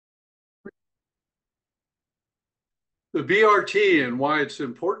The BRT and why it's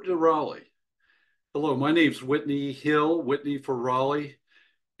important to Raleigh. Hello, my name's Whitney Hill, Whitney for Raleigh,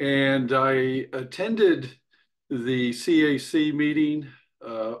 and I attended the CAC meeting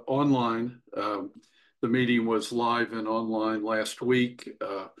online. The meeting was live and online last week.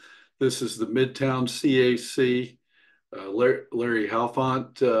 This is the Midtown CAC. Larry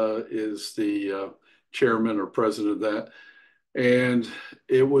Halfont is the chairman or president of that. And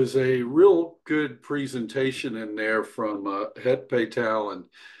it was a real good presentation in there from Het Patel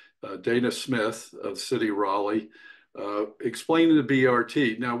and Dana Smith of City Raleigh, explaining the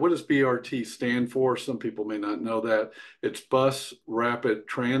BRT. Now, what does BRT stand for? Some people may not know that. It's Bus Rapid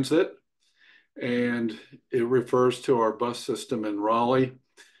Transit, and it refers to our bus system in Raleigh,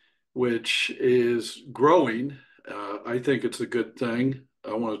 which is growing. I think it's a good thing.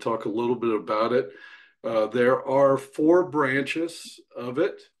 I want to talk a little bit about it. There are four branches of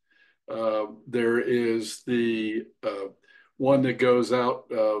it. There is the one that goes out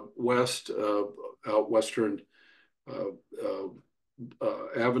west, out Western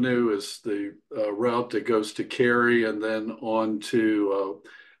Avenue is the route that goes to Cary and then on to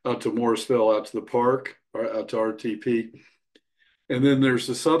out to Morrisville, out to the park, or out to RTP. And then there's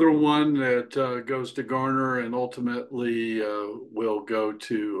this other one that goes to Garner and ultimately will go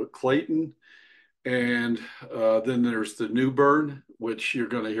to Clayton. And then there's the New Bern, which you're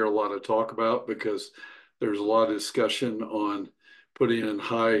going to hear a lot of talk about because there's a lot of discussion on putting in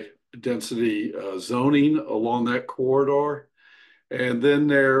high density zoning along that corridor. And then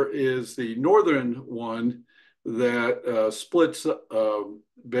there is the northern one that splits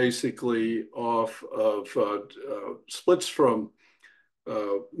basically off of, splits from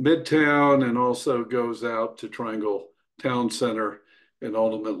Midtown and also goes out to Triangle Town Center and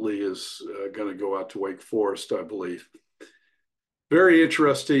ultimately is going to go out to Wake Forest, I believe. Very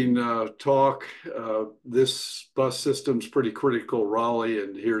interesting talk. This bus system's pretty critical, Raleigh,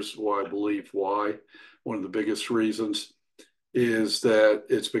 and here's why I believe why. One of the biggest reasons is that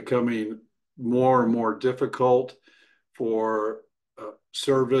it's becoming more and more difficult for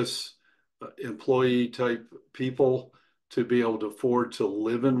service employee type people to be able to afford to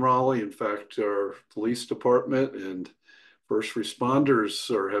live in Raleigh. In fact, our police department and first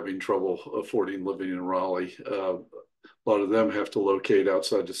responders are having trouble affording living in Raleigh. A lot of them have to locate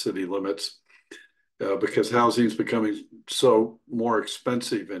outside the city limits because housing is becoming so more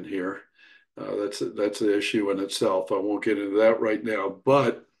expensive in here. That's an issue in itself. I won't get into that right now.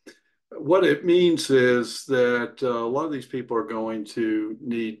 But what it means is that a lot of these people are going to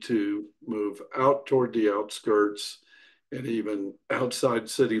need to move out toward the outskirts and even outside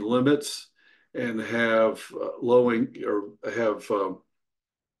city limits and have low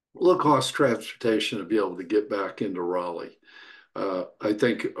cost transportation to be able to get back into Raleigh. I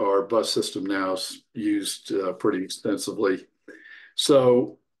think our bus system now is used pretty extensively.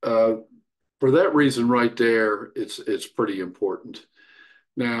 So for that reason right there, it's pretty important.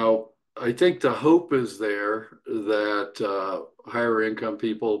 Now, I think the hope is there that higher income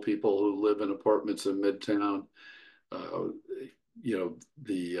people who live in apartments in Midtown, uh,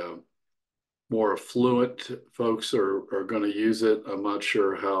 the more affluent folks are going to use it. I'm not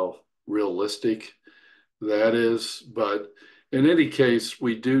sure how realistic that is, but in any case,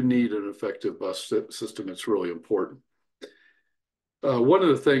 we do need an effective bus system. It's really important. One of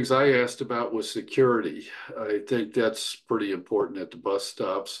the things I asked about was security. I think that's pretty important at the bus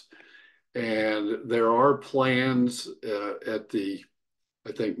stops. And there are plans at the,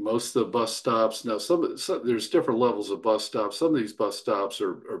 I think most of the bus stops. Now, there's different levels of bus stops. Some of these bus stops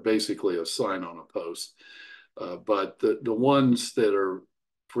are basically a sign on a post. But the ones that are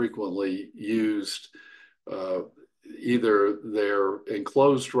frequently used, uh, either they're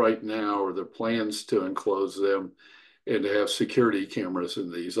enclosed right now or there are plans to enclose them and to have security cameras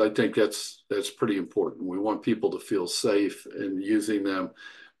in these. I think that's pretty important. We want people to feel safe in using them.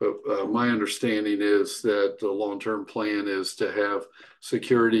 But my understanding is that the long-term plan is to have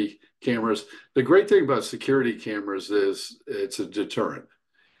security cameras. The great thing about security cameras is it's a deterrent.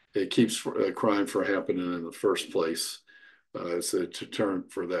 It keeps crime from happening in the first place. It's a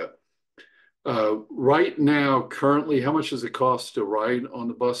deterrent for that. Right now, currently, how much does it cost to ride on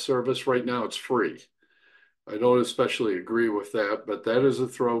the bus service? Right now, it's free. I don't especially agree with that, but that is a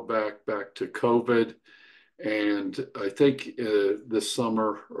throwback back to COVID. And I think this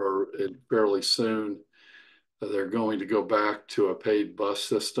summer or fairly soon, they're going to go back to a paid bus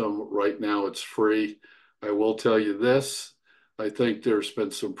system. Right now, it's free. I will tell you this. I think there's been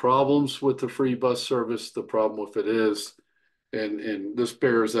some problems with the free bus service. The problem with it is, and this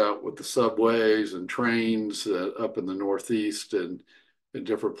bears out with the subways and trains up in the Northeast and in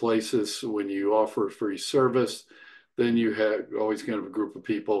different places when you offer free service, then you have always kind of a group of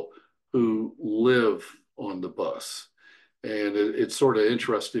people who live on the bus. And it's sort of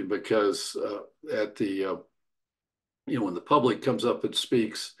interesting because at the, when the public comes up and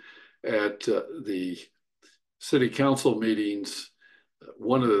speaks at the city council meetings,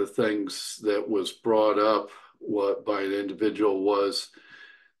 one of the things that was brought up by an individual was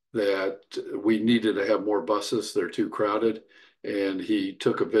that we needed to have more buses. They're too crowded. And he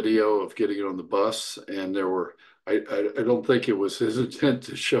took a video of getting on the bus, and there were, I don't think it was his intent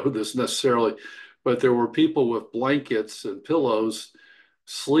to show this necessarily, but there were people with blankets and pillows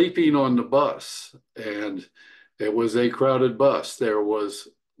sleeping on the bus. And it was a crowded bus. There was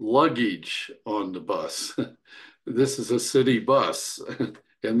luggage on the bus. This is a city bus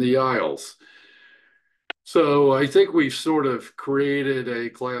in the aisles. So I think we've sort of created a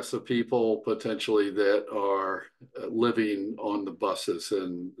class of people potentially that are living on the buses,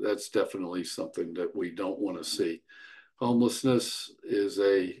 and that's definitely something that we don't want to see. Homelessness is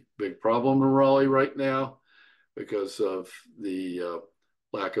a big problem in Raleigh right now because of the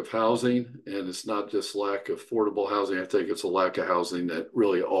lack of housing, and it's not just lack of affordable housing. I think it's a lack of housing at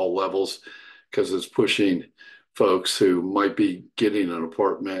really all levels because it's pushing folks who might be getting an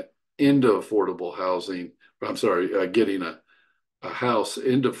apartment into affordable housing. I'm sorry, getting a house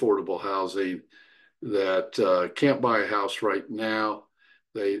into affordable housing that can't buy a house right now.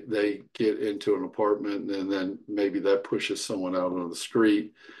 They get into an apartment, and then maybe that pushes someone out on the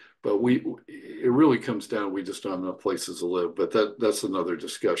street. But it really comes down, we just don't have enough places to live, but that's another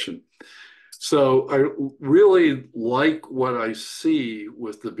discussion. So I really like what I see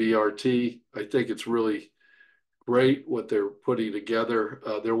with the BRT. I think it's really great what they're putting together.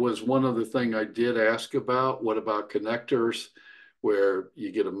 There was one other thing I did ask about. What about connectors, where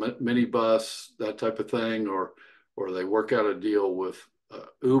you get a minibus, that type of thing, or they work out a deal with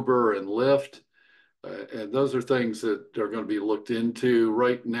Uber and Lyft? And those are things that are going to be looked into.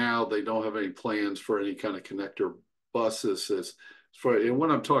 Right now, they don't have any plans for any kind of connector buses. And what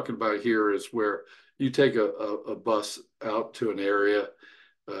I'm talking about here is where you take a bus out to an area,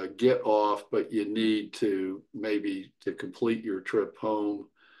 get off, but you need to maybe to complete your trip home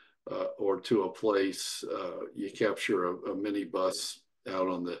or to a place, you capture a minibus out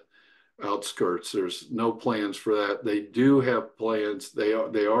on the outskirts. There's no plans for that. They do have plans. They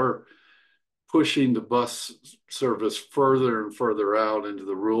are pushing the bus service further and further out into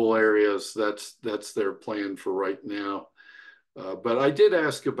the rural areas. That's their plan for right now. But I did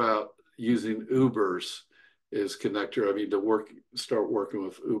ask about using Ubers as connector. I mean, to start working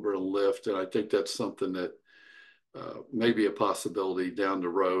with Uber and Lyft, and I think that's something that may be a possibility down the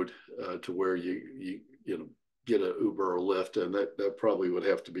road to where you get an Uber or Lyft, and that probably would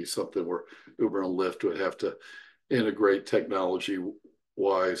have to be something where Uber and Lyft would have to integrate technology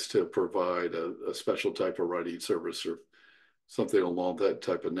wise to provide a special type of riding service or something along that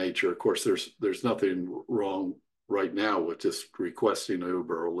type of nature. Of course, there's nothing wrong right now with just requesting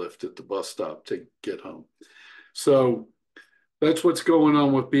Uber or Lyft at the bus stop to get home. So that's what's going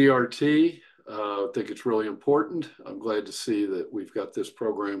on with BRT. I think it's really important. I'm glad to see that we've got this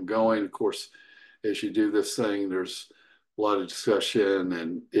program going. Of course, as you do this thing, there's a lot of discussion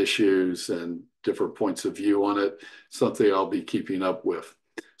and issues and different points of view on it, something I'll be keeping up with.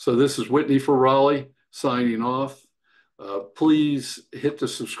 So this is Whitney for Raleigh signing off. Please hit the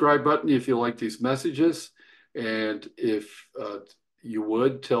subscribe button if you like these messages. And if you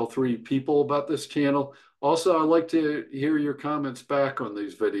would, tell 3 people about this channel. Also, I'd like to hear your comments back on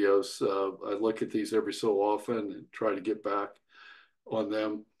these videos. I look at these every so often and try to get back on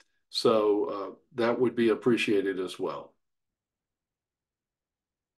them. So that would be appreciated as well.